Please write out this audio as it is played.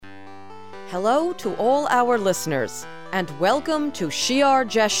Hello to all our listeners, and welcome to Shiar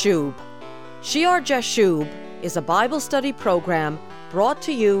Jeshub. Shiar Jeshub is a Bible study program brought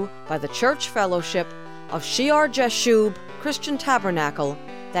to you by the Church Fellowship of Shiar Jeshub Christian Tabernacle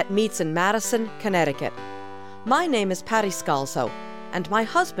that meets in Madison, Connecticut. My name is Patty Scalzo, and my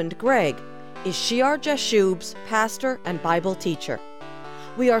husband, Greg, is Shiar Jeshub's pastor and Bible teacher.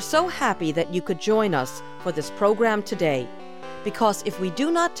 We are so happy that you could join us for this program today, because if we do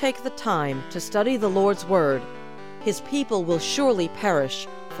not take the time to study the Lord's Word, His people will surely perish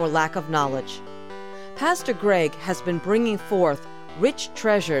for lack of knowledge. Pastor Greg has been bringing forth rich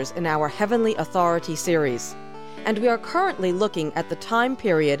treasures in our Heavenly Authority series, and we are currently looking at the time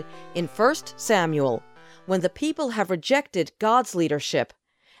period in 1 Samuel when the people have rejected God's leadership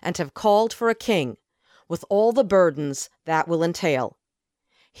and have called for a king, with all the burdens that will entail.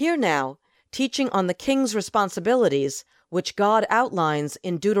 Here now, teaching on the king's responsibilities, which God outlines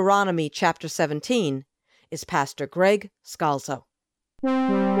in Deuteronomy chapter 17, is Pastor Greg Scalzo.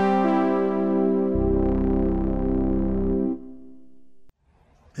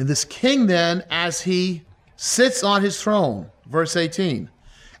 And this king then, as he sits on his throne, verse 18,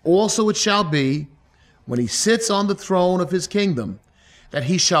 also it shall be, when he sits on the throne of his kingdom, that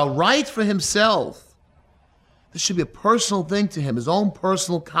he shall write for himself. This should be a personal thing to him, his own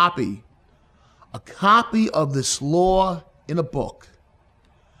personal copy. A copy of this law in a book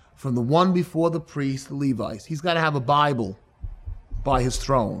from the one before the priest, the Levites. He's got to have a Bible by his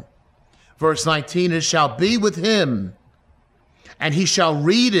throne. Verse 19, it shall be with him, and he shall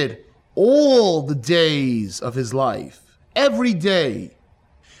read it all the days of his life, every day,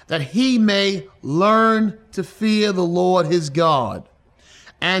 that he may learn to fear the Lord his God,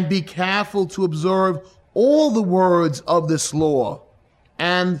 and be careful to observe all the words of this law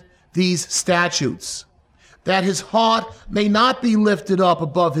and these statutes, that his heart may not be lifted up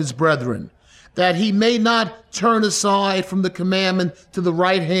above his brethren, that he may not turn aside from the commandment to the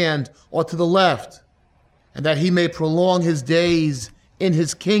right hand or to the left, and that he may prolong his days in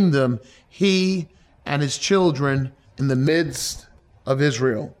his kingdom, he and his children in the midst of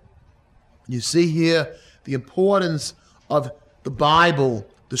Israel. You see here the importance of the Bible,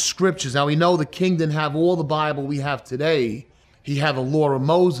 the scriptures. Now we know the king didn't have all the Bible we have today. He had the law of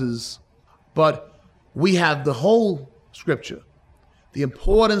Moses, but we have the whole scripture. The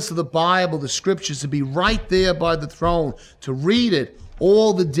importance of the Bible, the scriptures, to be right there by the throne, to read it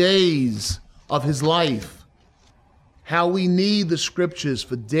all the days of his life. How we need the scriptures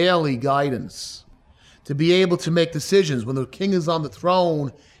for daily guidance, to be able to make decisions. When the king is on the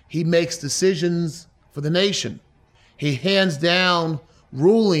throne, he makes decisions for the nation. He hands down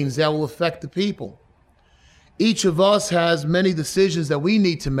rulings that will affect the people. Each of us has many decisions that we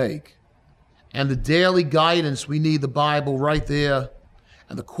need to make. And the daily guidance, we need the Bible right there.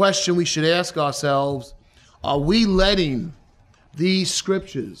 And the question we should ask ourselves, are we letting these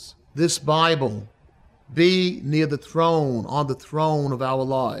scriptures, this Bible, be near the throne, on the throne of our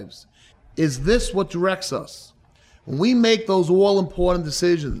lives? Is this what directs us? When we make those all-important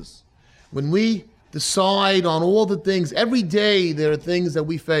decisions, when we decide on all the things, every day there are things that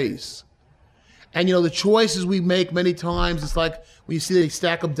we face. And the choices we make many times, it's like when you see they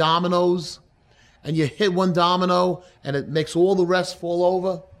stack up dominoes and you hit one domino and it makes all the rest fall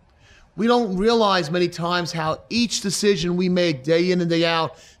over. We don't realize many times how each decision we make day in and day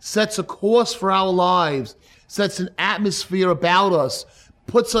out sets a course for our lives, sets an atmosphere about us,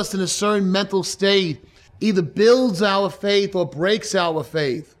 puts us in a certain mental state, either builds our faith or breaks our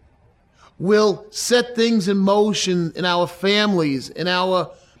faith, will set things in motion in our families, in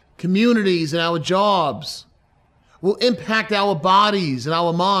our communities, and our jobs, will impact our bodies and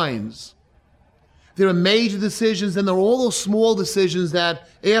our minds. There are major decisions, and there are all those small decisions that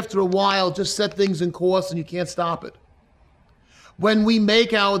after a while just set things in course and you can't stop it. When we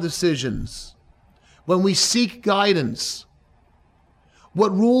make our decisions, when we seek guidance,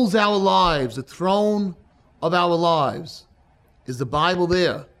 what rules our lives, the throne of our lives, is the Bible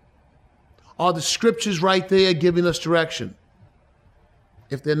there? Are the scriptures right there giving us direction?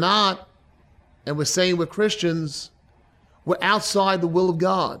 If they're not, and we're saying we're Christians, we're outside the will of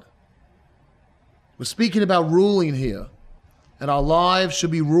God. We're speaking about ruling here, and our lives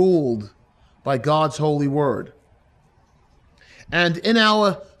should be ruled by God's holy word. And in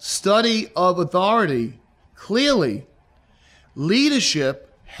our study of authority, clearly,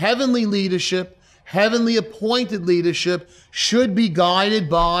 leadership, heavenly appointed leadership, should be guided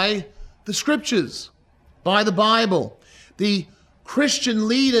by the scriptures, by the Bible. The Christian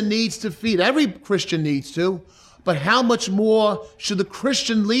leader needs to feed. Every Christian needs to. But how much more should the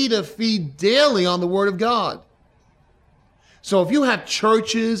Christian leader feed daily on the Word of God? So if you have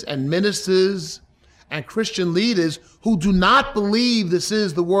churches and ministers and Christian leaders who do not believe this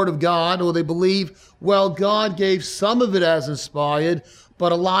is the Word of God, or they believe, well, God gave some of it as inspired,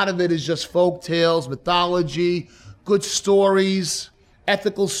 but a lot of it is just folk tales, mythology, good stories,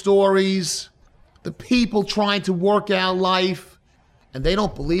 ethical stories, the people trying to work out life, and they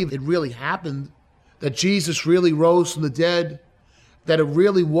don't believe it really happened, that Jesus really rose from the dead, that it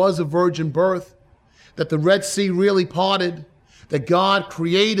really was a virgin birth, that the Red Sea really parted, that God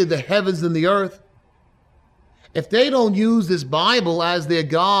created the heavens and the earth. If they don't use this Bible as their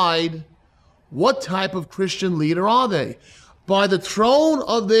guide, what type of Christian leader are they? By the throne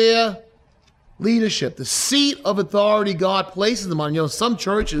of their leadership, the seat of authority God places them on. Some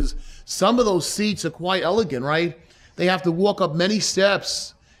churches, some of those seats are quite elegant, right? They have to walk up many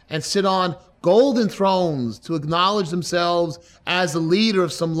steps and sit on golden thrones to acknowledge themselves as the leader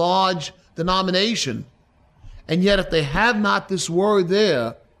of some large denomination. And yet if they have not this word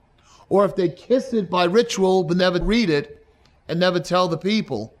there, or if they kiss it by ritual but never read it and never tell the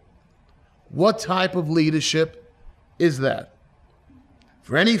people, what type of leadership is that?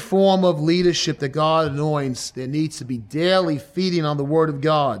 For any form of leadership that God anoints, there needs to be daily feeding on the Word of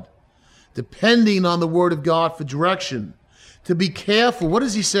God, depending on the Word of God for direction, to be careful. What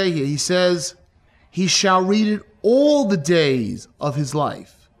does he say here? He says, he shall read it all the days of his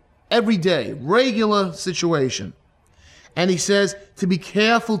life, every day, regular situation. And he says to be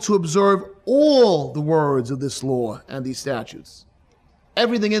careful to observe all the words of this law and these statutes.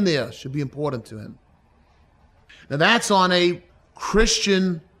 Everything in there should be important to him. Now that's on a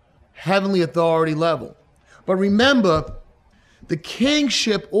Christian heavenly authority level. But remember, the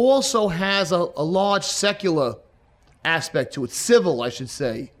kingship also has a large secular aspect to it, civil, I should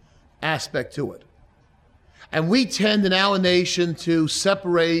say, aspect to it. And we tend in our nation to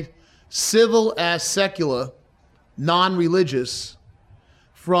separate civil as secular, non-religious,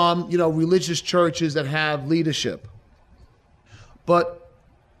 from, religious churches that have leadership. But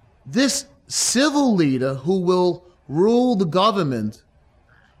this civil leader who will rule the government,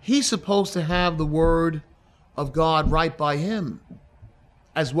 he's supposed to have the word of God right by him,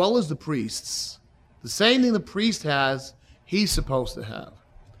 as well as the priests. The same thing the priest has, he's supposed to have.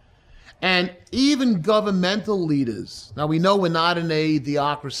 And even governmental leaders. Now we know we're not in a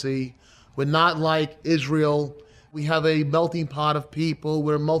theocracy. We're not like Israel. We have a melting pot of people.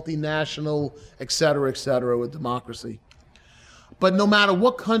 We're multinational, et cetera, with democracy. But no matter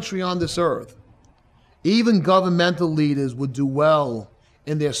what country on this earth, even governmental leaders would do well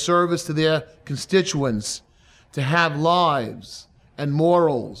in their service to their constituents to have lives and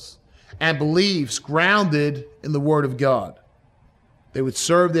morals and beliefs grounded in the Word of God. They would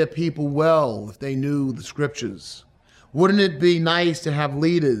serve their people well if they knew the Scriptures. Wouldn't it be nice to have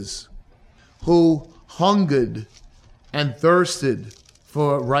leaders who hungered and thirsted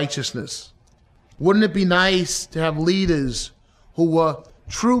for righteousness? Wouldn't it be nice to have leaders who were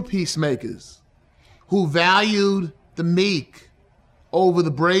true peacemakers, who valued the meek over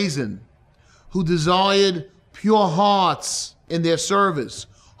the brazen, who desired pure hearts in their service,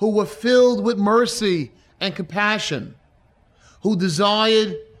 who were filled with mercy and compassion, who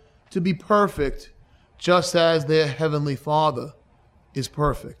desired to be perfect just as their heavenly Father is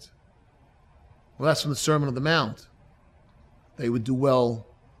perfect? Well, that's from the Sermon on the Mount. They would do well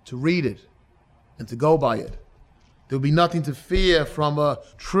to read it and to go by it. There would be nothing to fear from a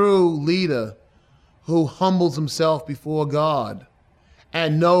true leader who humbles himself before God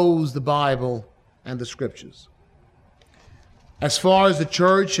and knows the Bible and the Scriptures. As far as the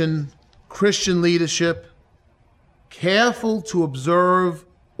church and Christian leadership, careful to observe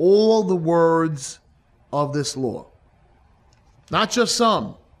all the words of this law. Not just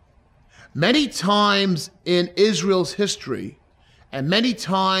some. Many times in Israel's history, and many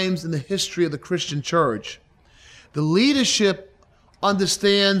times in the history of the Christian church, the leadership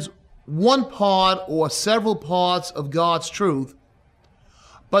understands one part or several parts of God's truth,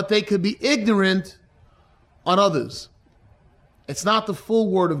 but they could be ignorant on others. It's not the full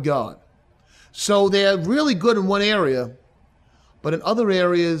Word of God. So they're really good in one area, but in other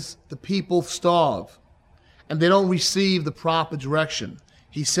areas, the people starve and they don't receive the proper direction.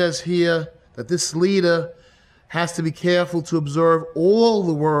 He says here that this leader has to be careful to observe all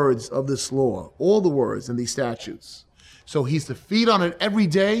the words of this law, all the words in these statutes. So he's to feed on it every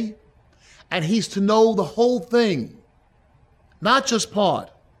day, and he's to know the whole thing, not just part,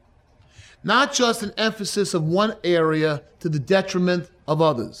 not just an emphasis of one area to the detriment of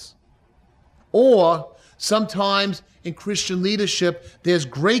others. Or sometimes in Christian leadership, there's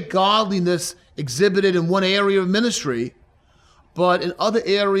great godliness exhibited in one area of ministry, but in other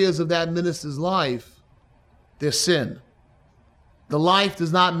areas of that minister's life, there's sin. the life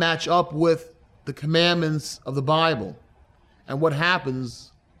does not match up with the commandments of the Bible. And what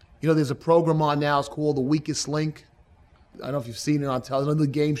happens, there's a program on now, it's called The Weakest Link. I don't know if you've seen it on television, another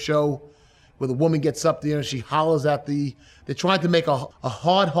game show where the woman gets up there and she hollers at they're trying to make a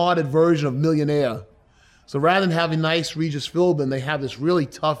hard-hearted version of Millionaire. So rather than having nice Regis Philbin, they have this really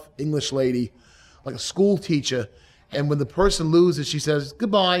tough English lady, like a school teacher. And when the person loses, she says,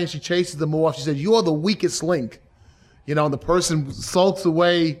 goodbye, and she chases them off. She says, you're the weakest link. And the person sulks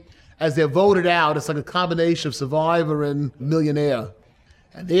away as they're voted out. It's like a combination of Survivor and Millionaire.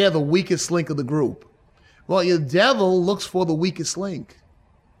 And they're the weakest link of the group. Well, the devil looks for the weakest link,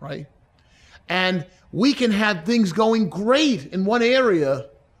 right? And we can have things going great in one area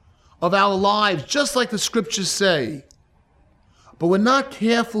of our lives, just like the scriptures say. But we're not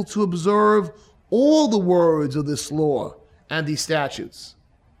careful to observe all the words of this law and these statutes.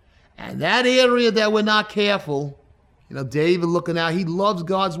 And that area that we're not careful, David looking out, he loves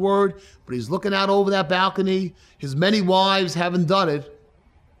God's word, but he's looking out over that balcony. His many wives haven't done it.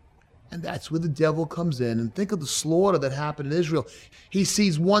 And that's where the devil comes in. And think of the slaughter that happened in Israel. He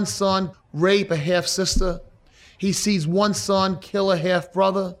sees one son rape a half-sister. He sees one son kill a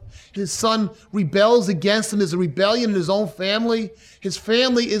half-brother. His son rebels against him. There's a rebellion in his own family. His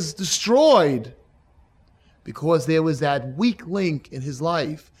family is destroyed because there was that weak link in his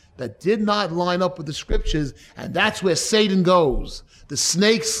life that did not line up with the scriptures. And that's where Satan goes. The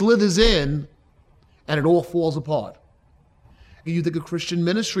snake slithers in and it all falls apart. You think of Christian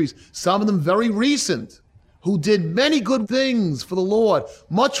ministries, some of them very recent, who did many good things for the Lord,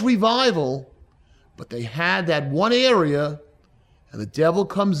 much revival, but they had that one area, and the devil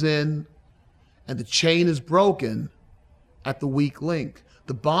comes in, and the chain is broken at the weak link.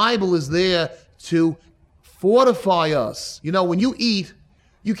 The Bible is there to fortify us. When you eat,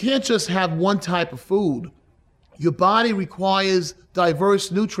 you can't just have one type of food. Your body requires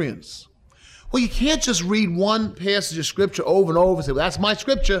diverse nutrients. Well, you can't just read one passage of scripture over and over and say, well, that's my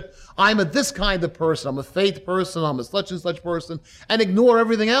scripture. I'm a this kind of person. I'm a faith person. I'm a such and such person, and ignore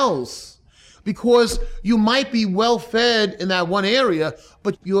everything else. Because you might be well fed in that one area,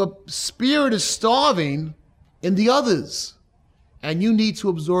 but your spirit is starving in the others. And you need to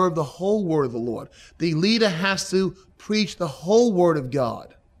observe the whole word of the Lord. The leader has to preach the whole word of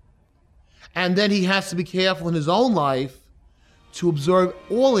God. And then he has to be careful in his own life to observe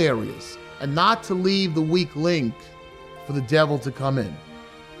all areas, and not to leave the weak link for the devil to come in.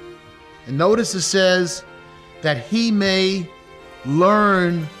 And notice it says that he may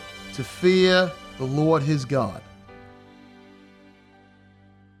learn to fear the Lord his God.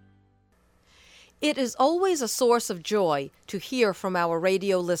 It is always a source of joy to hear from our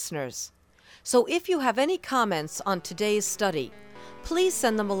radio listeners. So if you have any comments on today's study, please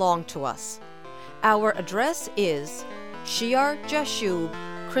send them along to us. Our address is Shear Jashub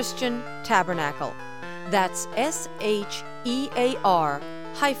Christian Tabernacle. That's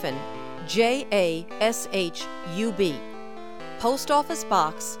SHEAR-JASHUB. Post Office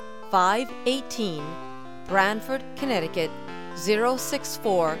Box 518, Branford, Connecticut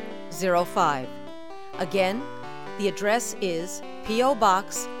 06405. Again, the address is P.O.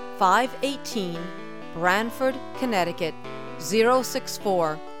 Box 518, Branford, Connecticut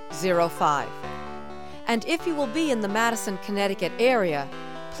 06405. And if you will be in the Madison, Connecticut area,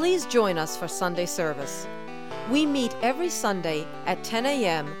 please join us for Sunday service. We meet every Sunday at 10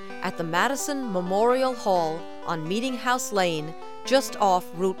 a.m. at the Madison Memorial Hall on Meeting House Lane, just off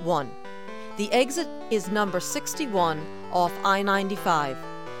Route 1. The exit is number 61 off I-95.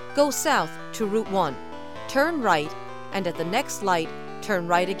 Go south to Route 1, turn right, and at the next light, turn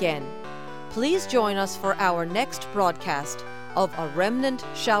right again. Please join us for our next broadcast of A Remnant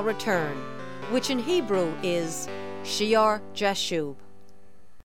Shall Return, which in Hebrew is Shear Jashub.